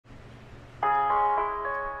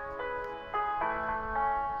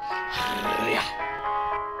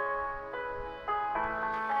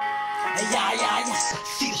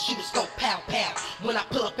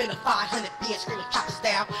Pull up in a 500 Benz, screaming chopper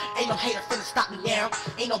style. Ain't no hater finna stop me now.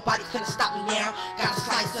 Ain't nobody finna stop me now. Got a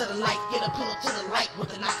slice of the light, finna pull up to the light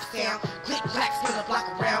with a nice sound. Click clack, spin a block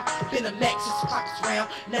around. Been a Mac since the clock is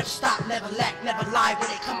round. Never stop, never lack, never lie when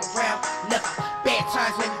they come around. Never. Bad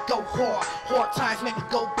times make me go hard. Hard times make me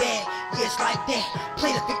go bad. Yeah, it's like that.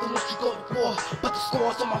 Play the victim once you go to war. But the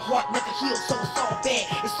scars on my heart never heal, so it's all bad.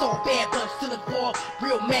 It's all bad, but I'm still involved.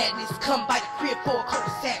 Real madness come by the crib for a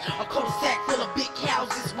cul-de-sac. A cul-de-sac full of big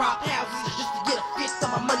houses, rob houses just to get a fifth of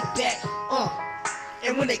my money back.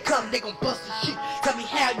 And when they come, they gon' bust the shit. Tell me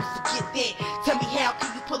how you forget that. Tell me how can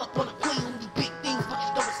you pull up on the queen who do big things, but you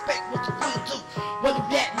don't respect what the queen do. What do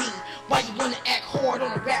that mean? Why you wanna act hard on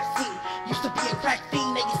the rap scene? Used to be a crack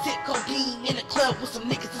fiend, they get sick codeine in the club with some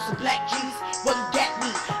niggas and some black jeans. What do that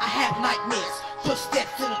mean? I have nightmares.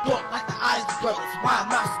 Footsteps in the dark like the eyes of brothers. Why am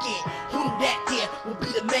I scared? Who knew that there will be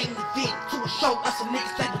the main event to a show of some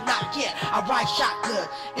niggas that do not care? I ride shotgun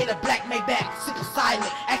in a black Maybach, sipping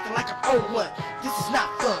silent, acting like I'm on one. This is not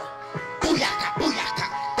fun. Booyaka, booyaka,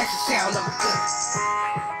 that's the sound of a gun.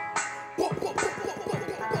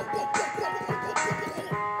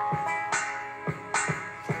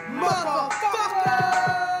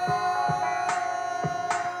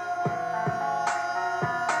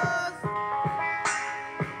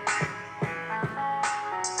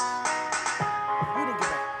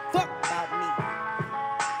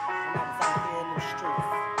 Streets.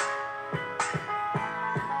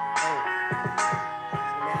 Oh.